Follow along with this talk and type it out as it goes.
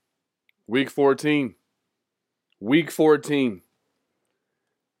Week 14. Week 14.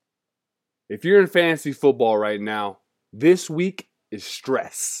 If you're in fantasy football right now, this week is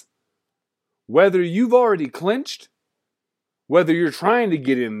stress. Whether you've already clinched, whether you're trying to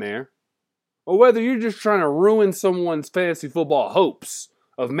get in there, or whether you're just trying to ruin someone's fantasy football hopes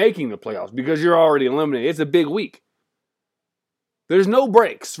of making the playoffs because you're already eliminated. It's a big week. There's no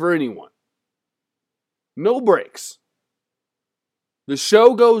breaks for anyone. No breaks. The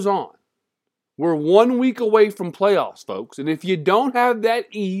show goes on. We're 1 week away from playoffs, folks. And if you don't have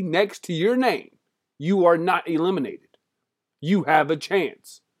that E next to your name, you are not eliminated. You have a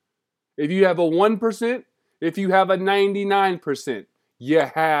chance. If you have a 1%, if you have a 99%, you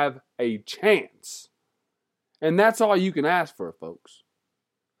have a chance. And that's all you can ask for, folks.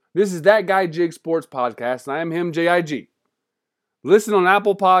 This is That Guy Jig Sports Podcast, and I am him, J-I-G. Listen on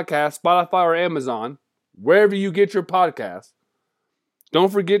Apple Podcasts, Spotify, or Amazon, wherever you get your podcasts.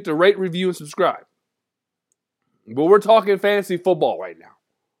 Don't forget to rate, review, and subscribe. But we're talking fantasy football right now.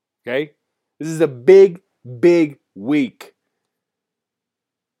 Okay? This is a big, big week.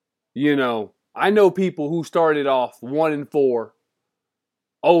 You know, I know people who started off 1-4,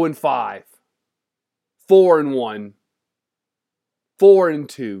 0-5, 4-1,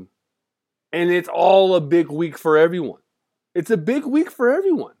 4-2, and it's all a big week for everyone. It's a big week for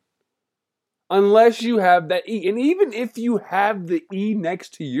everyone. Unless you have that E. And even if you have the E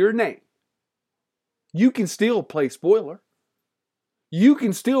next to your name, you can still play spoiler. You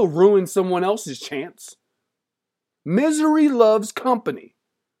can still ruin someone else's chance. Misery loves company.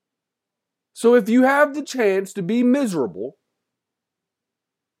 So if you have the chance to be miserable,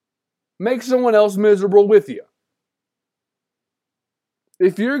 make someone else miserable with you.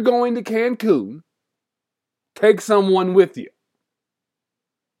 If you're going to Cancun, take someone with you.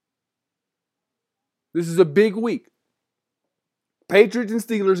 This is a big week. Patriots and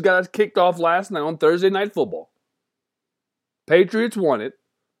Steelers got us kicked off last night on Thursday Night Football. Patriots won it.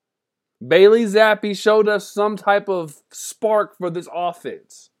 Bailey Zappi showed us some type of spark for this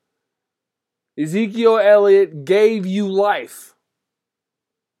offense. Ezekiel Elliott gave you life.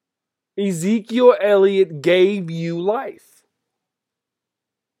 Ezekiel Elliott gave you life.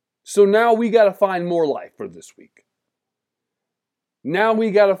 So now we got to find more life for this week. Now we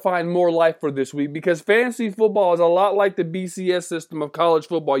got to find more life for this week because fantasy football is a lot like the BCS system of college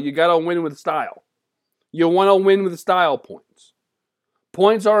football. You got to win with style. You want to win with style points.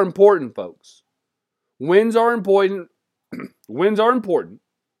 Points are important, folks. Wins are important. Wins are important.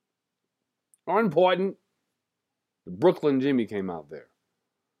 Are important. The Brooklyn Jimmy came out there.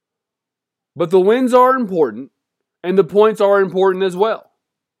 But the wins are important and the points are important as well.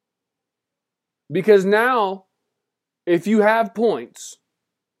 Because now, if you have points,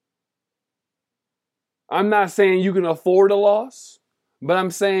 I'm not saying you can afford a loss, but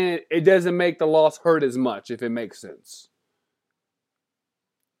I'm saying it doesn't make the loss hurt as much, if it makes sense.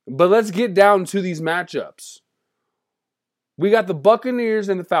 But let's get down to these matchups. We got the Buccaneers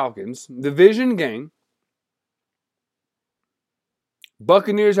and the Falcons, division game.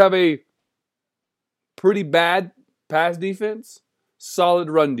 Buccaneers have a pretty bad pass defense, solid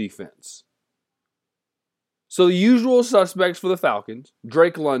run defense. So the usual suspects for the Falcons,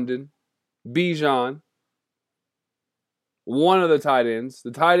 Drake London, Bijan, one of the tight ends.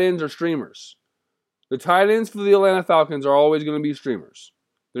 The tight ends are streamers. The tight ends for the Atlanta Falcons are always going to be streamers.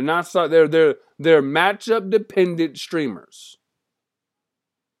 They're not they're matchup dependent streamers.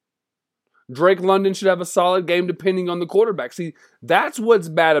 Drake London should have a solid game depending on the quarterback. See, that's what's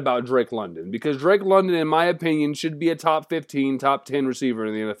bad about Drake London because Drake London, in my opinion, should be a top 15, top 10 receiver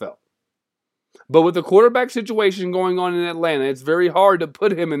in the NFL. But with the quarterback situation going on in Atlanta, it's very hard to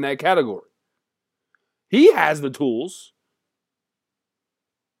put him in that category. He has the tools,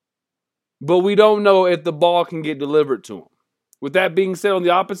 but we don't know if the ball can get delivered to him. With that being said, on the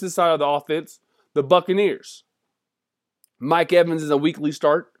opposite side of the offense, the Buccaneers. Mike Evans is a weekly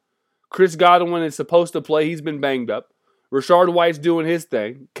start. Chris Godwin is supposed to play. He's been banged up. Rashard White's doing his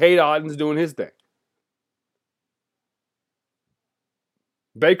thing. Cade Otton's doing his thing.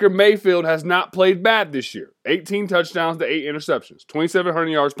 Baker Mayfield has not played bad this year. 18 touchdowns to 8 interceptions. 2,700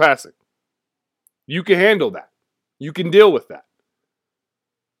 yards passing. You can handle that. You can deal with that.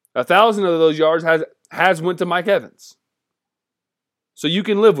 1,000 of those yards has went to Mike Evans. So you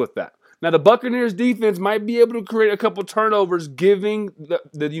can live with that. Now the Buccaneers defense might be able to create a couple turnovers, giving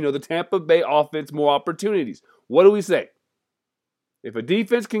the Tampa Bay offense more opportunities. What do we say? If a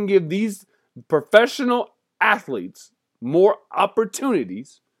defense can give these professional athletes more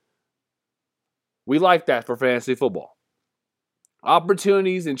opportunities, we like that for fantasy football.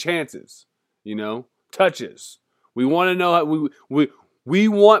 Opportunities and chances, touches. We want to know We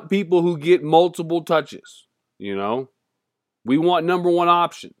want people who get multiple touches, We want number one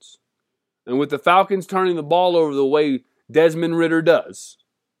options. And with the Falcons turning the ball over the way Desmond Ridder does,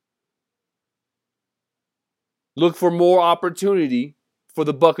 look for more opportunity for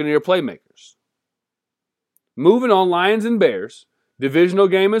the Buccaneer playmakers. Moving on, Lions and Bears. Divisional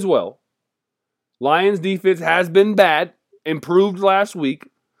game as well. Lions defense has been bad. Improved last week.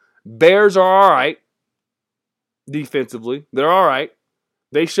 Bears are all right. Defensively, they're all right.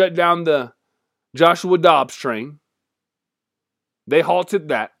 They shut down the Joshua Dobbs train. They halted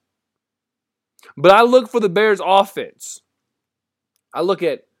that. But I look for the Bears offense. I look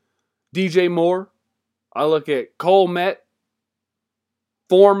at DJ Moore. I look at Cole Met,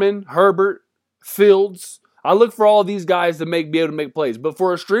 Foreman, Herbert, Fields. I look for all these guys to be able to make plays. But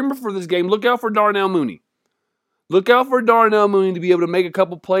for a streamer for this game, look out for Darnell Mooney. Look out for Darnell Mooney to be able to make a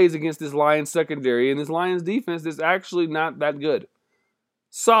couple plays against this Lions secondary. And this Lions defense is actually not that good.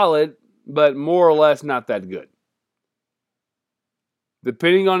 Solid, but more or less not that good.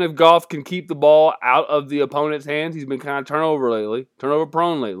 Depending on if Goff can keep the ball out of the opponent's hands, he's been kind of turnover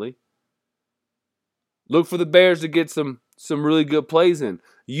prone lately. Look for the Bears to get some really good plays in.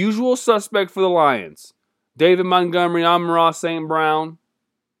 Usual suspect for the Lions. David Montgomery, Amon-Ra St. Brown,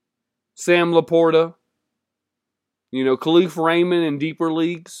 Sam Laporta, Khalif Raymond in deeper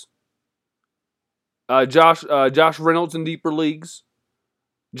leagues. Josh Reynolds in deeper leagues.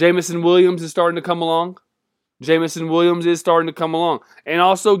 Jameson Williams is starting to come along. And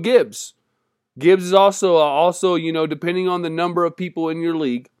also Gibbs. Gibbs is also, depending on the number of people in your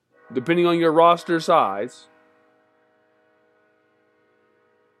league, depending on your roster size.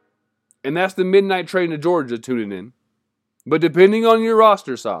 And that's the midnight train to Georgia tuning in. But depending on your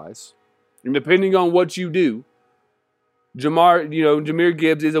roster size, and depending on what you do, Jahmyr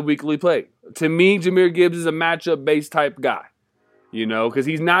Gibbs is a weekly play. To me, Jahmyr Gibbs is a matchup-based type guy. Because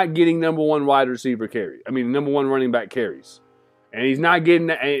he's not getting number one number one running back carries. And he's not getting,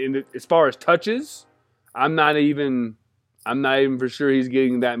 and as far as touches, I'm not even for sure he's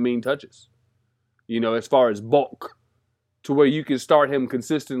getting that many touches. As far as bulk, to where you can start him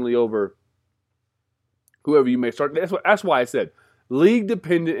consistently over whoever you may start. That's why I said league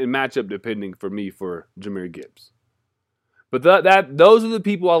dependent and matchup depending for me for Jahmyr Gibbs. But those are the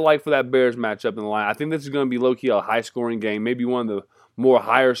people I like for that Bears matchup in the line. I think this is going to be low-key a high-scoring game, maybe one of the more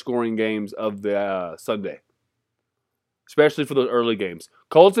higher-scoring games of the Sunday, especially for those early games.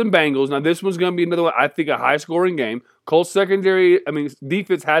 Colts and Bengals. Now, this one's going to be another one, I think, a high-scoring game. Colts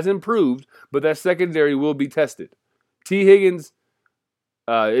defense has improved, but that secondary will be tested. T. Higgins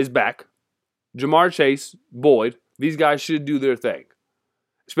is back. Jamar Chase, Boyd, these guys should do their thing.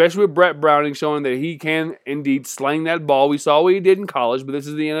 Especially with Brett Browning showing that he can indeed sling that ball. We saw what he did in college, but this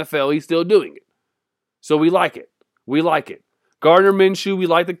is the NFL. He's still doing it. So we like it. Gardner Minshew, we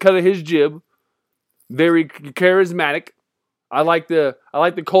like the cut of his jib. Very charismatic. I like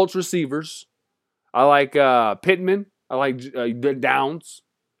the Colts receivers. I like Pittman. I like Downs.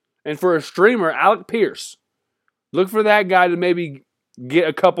 And for a streamer, Alec Pierce. Look for that guy to maybe get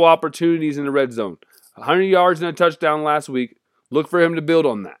a couple opportunities in the red zone. 100 yards and a touchdown last week. Look for him to build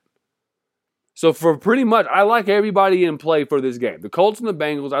on that. So for pretty much, I like everybody in play for this game. The Colts and the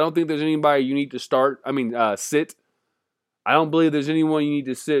Bengals, I don't think there's anybody you need to sit. I don't believe there's anyone you need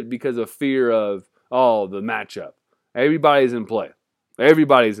to sit because of fear of, the matchup. Everybody's in play.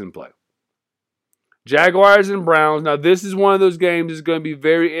 Jaguars and Browns. Now, this is one of those games that's going to be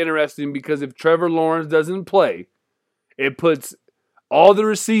very interesting because if Trevor Lawrence doesn't play, it puts all the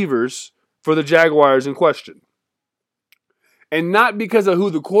receivers for the Jaguars in question. And not because of who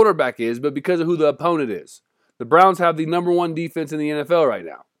the quarterback is, but because of who the opponent is. The Browns have the number one defense in the NFL right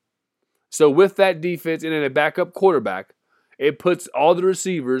now. So with that defense and a backup quarterback, it puts all the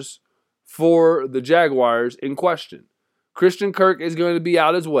receivers for the Jaguars in question. Christian Kirk is going to be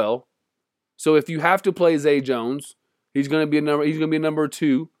out as well. So if you have to play Zay Jones, he's going to be a number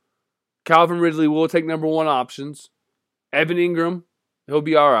 2. Calvin Ridley will take number 1 options. Evan Ingram, he'll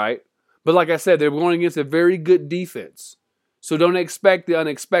be all right. But like I said, they're going against a very good defense. So don't expect the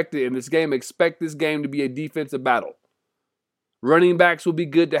unexpected in this game. Expect this game to be a defensive battle. Running backs will be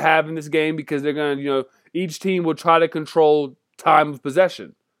good to have in this game because they're going to, each team will try to control time of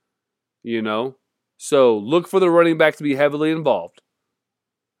possession. So look for the running backs to be heavily involved.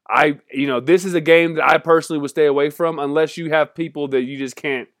 This is a game that I personally would stay away from unless you have people that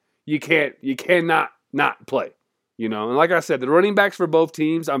you cannot not play. And like I said, the running backs for both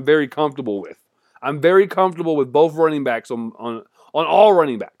teams I'm very comfortable with. I'm very comfortable with both running backs on all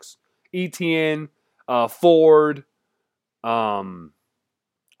running backs. Etienne, Ford,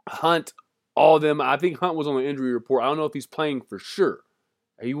 Hunt, all of them. I think Hunt was on the injury report. I don't know if he's playing for sure.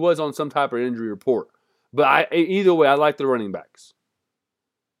 He was on some type of injury report. But either way, I like the running backs.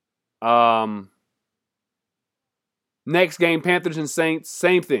 Next game, Panthers and Saints,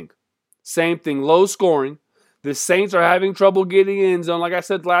 same thing. Same thing, low scoring. The Saints are having trouble getting in zone. Like I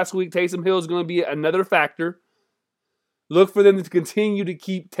said last week, Taysom Hill is going to be another factor. Look for them to continue to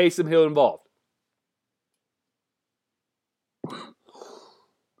keep Taysom Hill involved.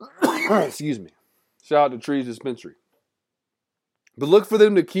 Excuse me. Shout out to Trees Dispensary. But look for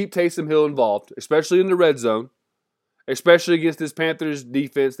them to keep Taysom Hill involved, especially in the red zone, especially against this Panthers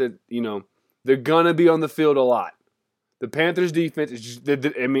defense that, they're going to be on the field a lot. The Panthers defense,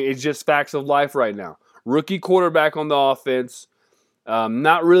 it's just facts of life right now. Rookie quarterback on the offense.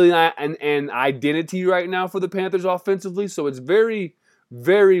 Not really an identity right now for the Panthers offensively, so it's very,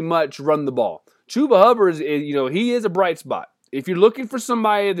 very much run the ball. Chuba Hubbard, he is a bright spot. If you're looking for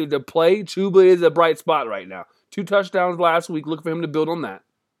somebody to play, Chuba is a bright spot right now. 2 touchdowns last week. Look for him to build on that.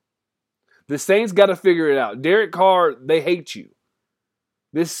 The Saints got to figure it out. Derek Carr, they hate you.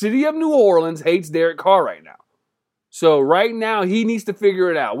 The city of New Orleans hates Derek Carr right now. So right now, he needs to figure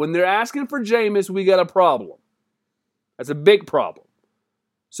it out. When they're asking for Jameis, we got a problem. That's a big problem.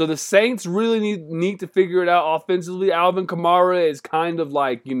 So the Saints really need to figure it out offensively. Alvin Kamara is kind of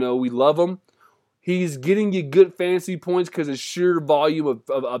like, we love him. He's getting you good fantasy points because of sheer volume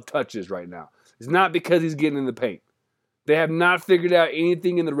of touches right now. It's not because he's getting in the paint. They have not figured out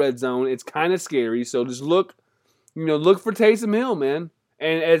anything in the red zone. It's kind of scary. So just look for Taysom Hill, man.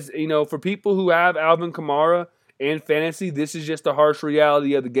 And as for people who have Alvin Kamara in fantasy, this is just the harsh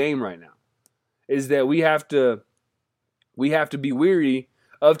reality of the game right now. Is that we have to be weary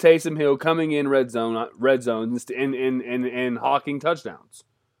of Taysom Hill coming in red zone and hawking touchdowns.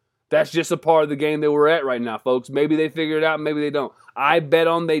 That's just a part of the game that we're at right now, folks. Maybe they figure it out, maybe they don't. I bet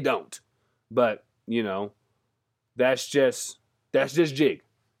on they don't. But, that's just jig.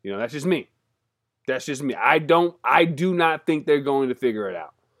 That's just me. That's just me. I do not think they're going to figure it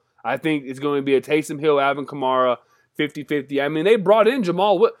out. I think it's going to be a Taysom Hill, Alvin Kamara, 50-50. I mean, they brought in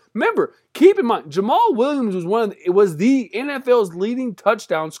Jamal. Remember, keep in mind, Jamal Williams was the NFL's leading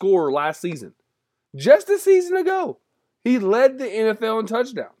touchdown scorer last season. Just a season ago, he led the NFL in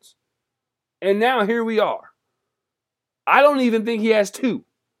touchdowns. And now here we are. I don't even think he has 2.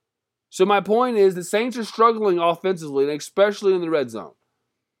 So my point is the Saints are struggling offensively, and especially in the red zone.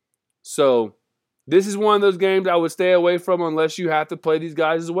 So this is one of those games I would stay away from unless you have to play these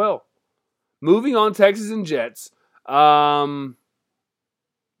guys as well. Moving on, Texans and Jets. What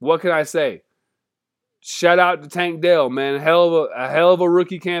can I say? Shout out to Tank Dell, man. A hell of a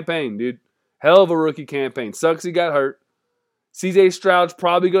rookie campaign, dude. Hell of a rookie campaign. Sucks he got hurt. CJ Stroud's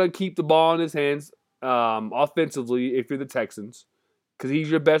probably going to keep the ball in his hands offensively if you're the Texans because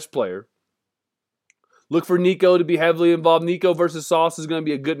he's your best player. Look for Nico to be heavily involved. Nico versus Sauce is going to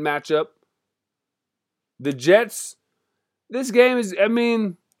be a good matchup. The Jets, this game is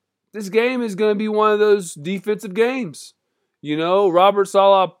going to be one of those defensive games. Robert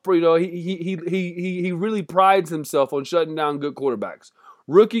Saleh, he really prides himself on shutting down good quarterbacks.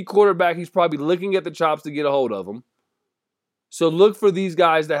 Rookie quarterback, he's probably licking at the chops to get a hold of them. So look for these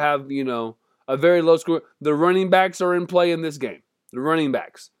guys to have, a very low score. The running backs are in play in this game. The running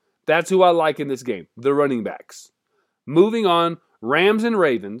backs. That's who I like in this game. The running backs. Moving on, Rams and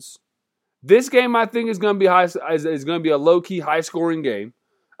Ravens. This game I think is going to be a low-key, high-scoring game.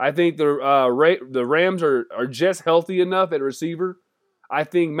 I think the Rams are just healthy enough at receiver. I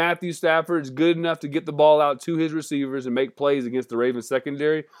think Matthew Stafford is good enough to get the ball out to his receivers and make plays against the Ravens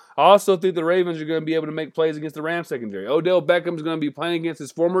secondary. I also think the Ravens are going to be able to make plays against the Rams secondary. Odell Beckham is going to be playing against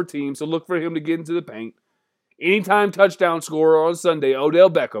his former team, so look for him to get into the paint. Anytime touchdown scorer on Sunday, Odell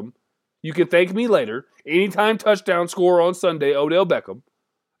Beckham. You can thank me later. Anytime touchdown scorer on Sunday, Odell Beckham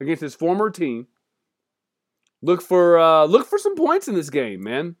against his former team. Look for some points in this game,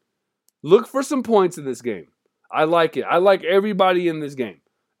 man. Look for some points in this game. I like it. I like everybody in this game.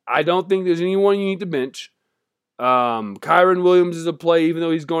 I don't think there's anyone you need to bench. Kyron Williams is a play, even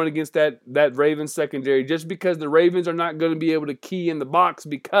though he's going against that Ravens secondary, just because the Ravens are not going to be able to key in the box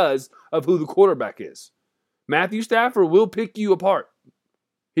because of who the quarterback is. Matthew Stafford will pick you apart.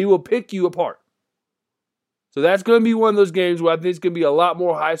 He will pick you apart. So that's going to be one of those games where I think it's going to be a lot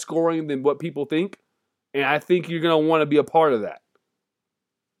more high scoring than what people think. And I think you're going to want to be a part of that.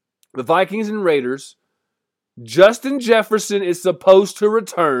 The Vikings and Raiders. Justin Jefferson is supposed to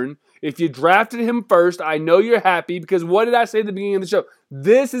return. If you drafted him first, I know you're happy because what did I say at the beginning of the show?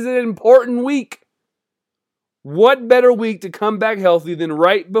 This is an important week. What better week to come back healthy than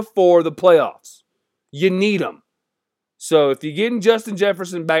right before the playoffs? You need him. So if you're getting Justin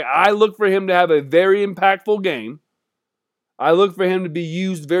Jefferson back, I look for him to have a very impactful game. I look for him to be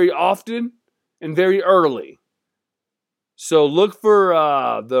used very often and very early. So look for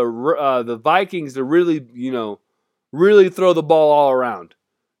the Vikings to really, really throw the ball all around.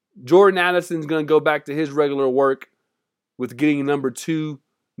 Jordan Addison's going to go back to his regular work with getting number two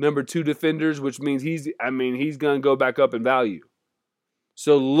defenders, which means he's going to go back up in value.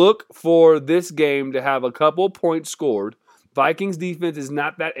 So look for this game to have a couple points scored. Vikings defense is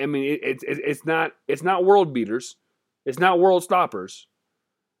not that. It's not world beaters. It's not world stoppers.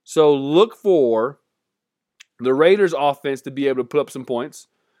 So look for the Raiders offense to be able to put up some points.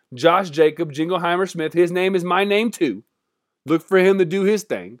 Josh Jacobs, Jingleheimer Smith, his name is my name too. Look for him to do his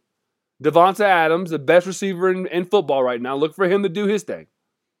thing. Devonta Adams, the best receiver in football right now. Look for him to do his thing.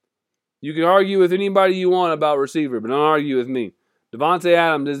 You can argue with anybody you want about receiver, but don't argue with me. Devonta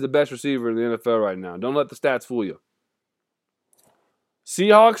Adams is the best receiver in the NFL right now. Don't let the stats fool you.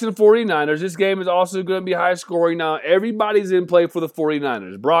 Seahawks and 49ers. This game is also going to be high scoring. Now, everybody's in play for the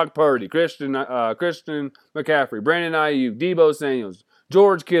 49ers. Brock Purdy, Christian McCaffrey, Brandon Ayuk, Deebo Samuels,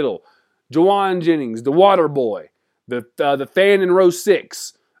 George Kittle, Jawan Jennings, the water boy, the fan in row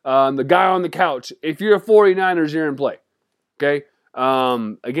 6, the guy on the couch. If you're a 49ers, you're in play. Okay?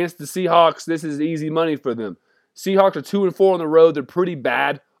 Against the Seahawks, this is easy money for them. Seahawks are 2-4 on the road. They're pretty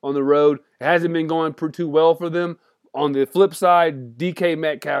bad on the road. It hasn't been going too well for them. On the flip side, DK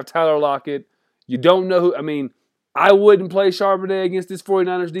Metcalf, Tyler Lockett, you don't know who. I wouldn't play Charbonnet against this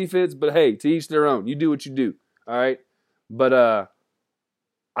 49ers defense, but hey, to each their own. You do what you do, all right? But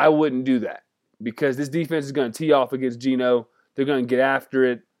I wouldn't do that because this defense is going to tee off against Geno. They're going to get after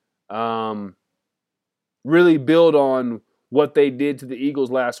it, really build on what they did to the Eagles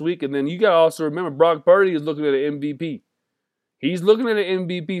last week. And then you got to also remember Brock Purdy is looking at an MVP. He's looking at an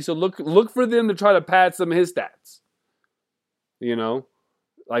MVP, so look for them to try to pad some of his stats.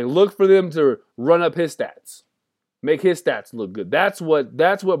 Look for them to run up his stats. Make his stats look good. That's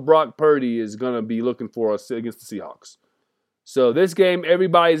what Brock Purdy is going to be looking for us against the Seahawks. So this game,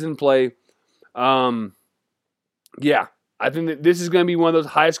 everybody's in play. I think that this is going to be one of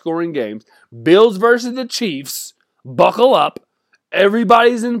those high-scoring games. Bills versus the Chiefs. Buckle up.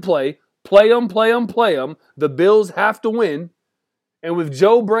 Everybody's in play. Play them. The Bills have to win. And with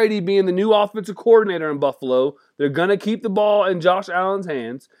Joe Brady being the new offensive coordinator in Buffalo, they're going to keep the ball in Josh Allen's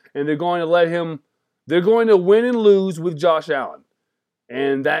hands, and they're going to win and lose with Josh Allen.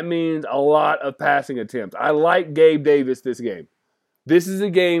 And that means a lot of passing attempts. I like Gabe Davis this game. This is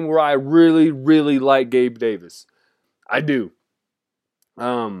a game where I really, really like Gabe Davis. I do.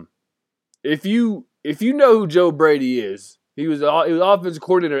 If you know who Joe Brady is, he was offensive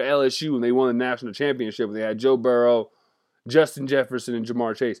coordinator at LSU when they won the national championship. They had Joe Burrow, Justin Jefferson, and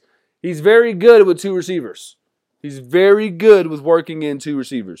Jamar Chase. He's very good with two receivers. He's very good with working in two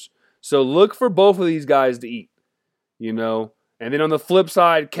receivers. So look for both of these guys to eat, And then on the flip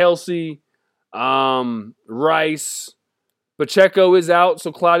side, Kelsey, Rice, Pacheco is out,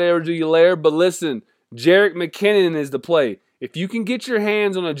 so Clyde Edwards-Helaire. But listen, Jerick McKinnon is the play. If you can get your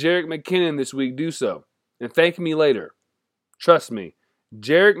hands on a Jerick McKinnon this week, do so. And thank me later. Trust me.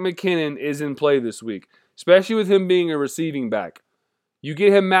 Jerick McKinnon is in play this week, especially with him being a receiving back. You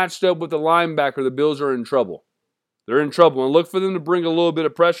get him matched up with a linebacker, the Bills are in trouble. They're in trouble. And look for them to bring a little bit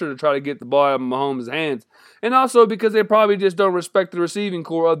of pressure to try to get the ball out of Mahomes' hands. And also because they probably just don't respect the receiving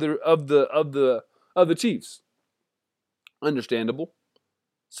core of the Chiefs. Understandable.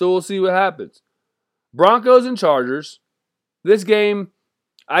 So we'll see what happens. Broncos and Chargers. This game,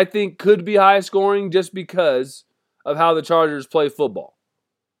 I think, could be high scoring just because of how the Chargers play football.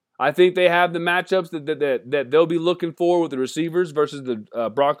 I think they have the matchups that they'll be looking for with the receivers versus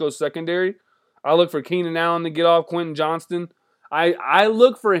the Broncos secondary. I look for Keenan Allen to get off Quentin Johnston. I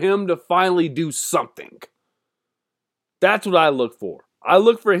look for him to finally do something. That's what I look for. I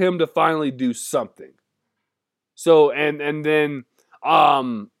look for him to finally do something. So, and then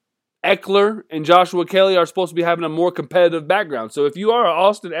Eckler and Joshua Kelly are supposed to be having a more competitive background. So if you are an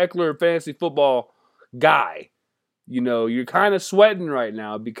Austin Eckler fantasy football guy, you're kind of sweating right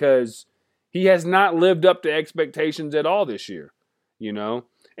now because he has not lived up to expectations at all this year,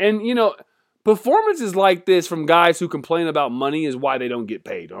 And, performances like this from guys who complain about money is why they don't get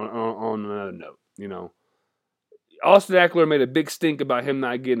paid, on another note, Austin Eckler made a big stink about him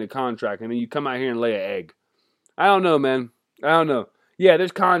not getting a contract, and then you come out here and lay an egg. I don't know, man. I don't know. Yeah,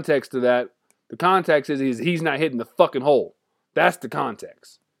 there's context to that. The context is he's not hitting the fucking hole. That's the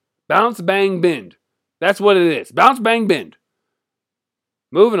context. Bounce, bang, bend. That's what it is. Bounce, bang, bend.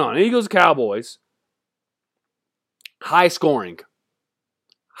 Moving on. Eagles, Cowboys. High scoring.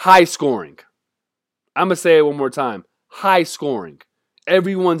 High scoring. I'm going to say it one more time. High scoring.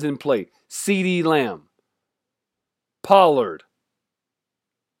 Everyone's in play. CeeDee Lamb. Pollard,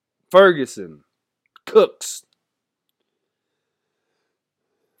 Ferguson, Cooks.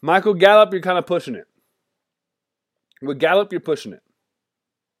 Michael Gallup, you're kind of pushing it. With Gallup, you're pushing it.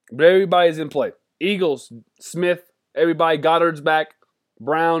 But everybody's in play. Eagles, Smith, everybody. Goddard's back.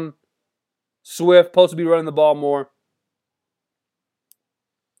 Brown, Swift, supposed to be running the ball more.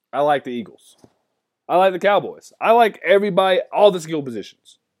 I like the Eagles. I like the Cowboys. I like everybody, all the skill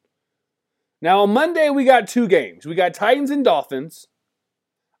positions. Now, on Monday, we got 2 games. We got Titans and Dolphins.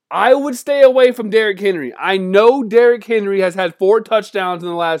 I would stay away from Derrick Henry. I know Derrick Henry has had 4 touchdowns in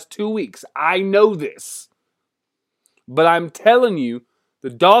the last 2 weeks. I know this. But I'm telling you, the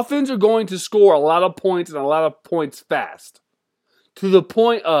Dolphins are going to score a lot of points and a lot of points fast. To the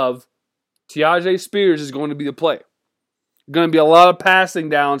point of Tyjae Spears is going to be the play. Going to be a lot of passing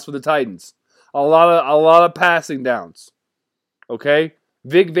downs for the Titans. A lot of passing downs. Okay?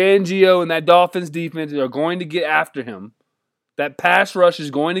 Vic Fangio and that Dolphins defense are going to get after him. That pass rush is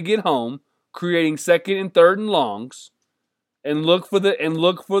going to get home, creating 2nd and 3rd and longs, and look for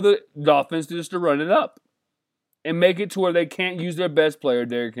the Dolphins just to run it up and make it to where they can't use their best player,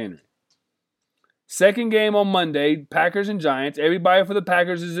 Derrick Henry. Second game on Monday, Packers and Giants. Everybody for the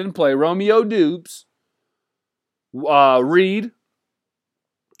Packers is in play. Romeo Doubs, Reed,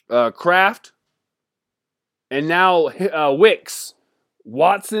 Kraft, and now Wicks.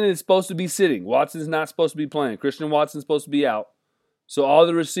 Watson is supposed to be sitting. Watson's not supposed to be playing. Christian Watson's supposed to be out. So all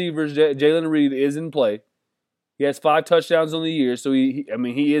the receivers, Jalen Reed is in play. He has 5 touchdowns on the year, so he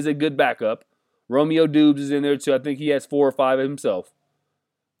is a good backup. Romeo Doubs is in there too. I think he has 4 or 5 himself.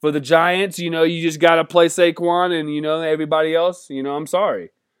 For the Giants, you just got to play Saquon and, everybody else, I'm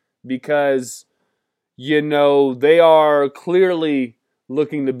sorry. Because, they are clearly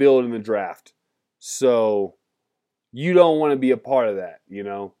looking to build in the draft. So you don't want to be a part of that,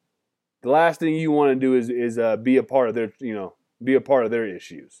 The last thing you want to do is be a part of their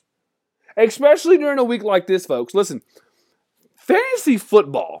issues. Especially during a week like this, folks. Listen, fantasy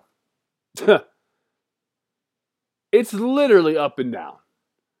football, it's literally up and down.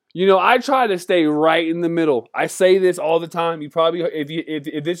 I try to stay right in the middle. I say this all the time. You probably,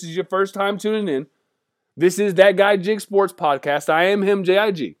 if this is your first time tuning in, this is That Guy Jig Sports Podcast. I am him,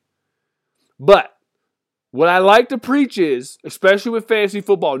 JIG. But what I like to preach is, especially with fantasy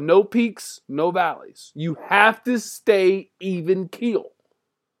football, no peaks, no valleys. You have to stay even keel.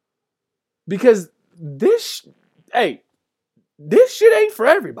 Because this shit ain't for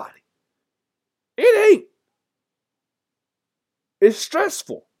everybody. It ain't. It's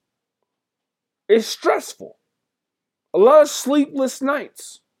stressful. It's stressful. A lot of sleepless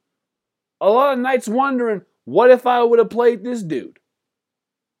nights. A lot of nights wondering, what if I would have played this dude?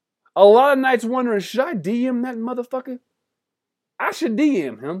 A lot of nights wondering, should I DM that motherfucker? I should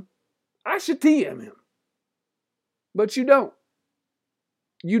DM him. I should TM him. But you don't.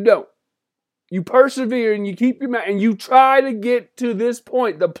 You don't. You persevere and you keep your mouth and you try to get to this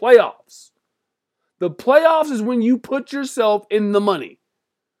point, the playoffs. The playoffs is when you put yourself in the money.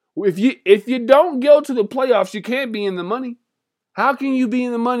 If you don't go to the playoffs, you can't be in the money. How can you be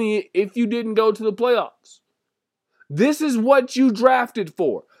in the money if you didn't go to the playoffs? This is what you drafted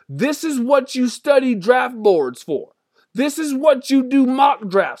for. This is what you study draft boards for. This is what you do mock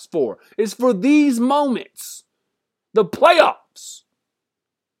drafts for. It's for these moments. The playoffs.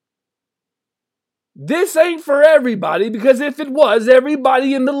 This ain't for everybody because if it was,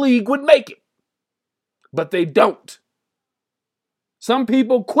 everybody in the league would make it. But they don't. Some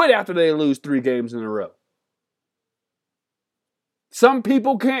people quit after they lose 3 games in a row. Some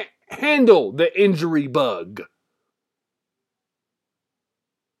people can't handle the injury bug.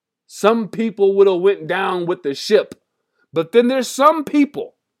 Some people would have went down with the ship. But then there's some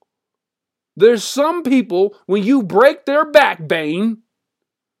people, when you break their back, Bane,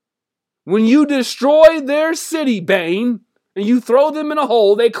 when you destroy their city, Bane, and you throw them in a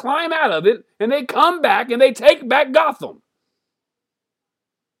hole, they climb out of it, and they come back, and they take back Gotham.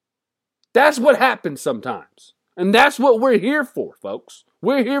 That's what happens sometimes. And that's what we're here for, folks.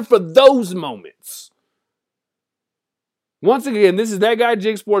 We're here for those moments. Once again, this is That Guy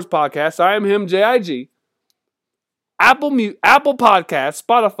Jig Sports Podcast. I am him, JIG. Apple Podcasts,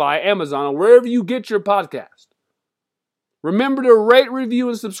 Spotify, Amazon, or wherever you get your podcast. Remember to rate, review,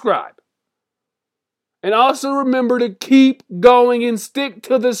 and subscribe. And also remember to keep going and stick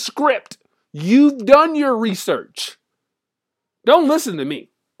to the script. You've done your research. Don't listen to me.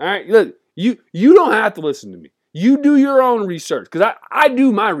 All right? Look, you don't have to listen to me. You do your own research. Because I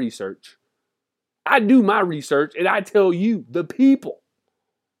do my research. I do my research and I tell you, the people.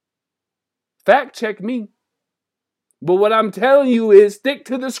 Fact check me. But what I'm telling you is stick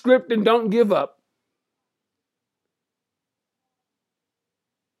to the script and don't give up.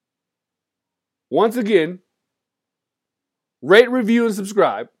 Once again, rate, review, and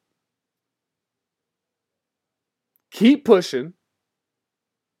subscribe. Keep pushing.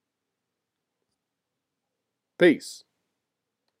 Peace.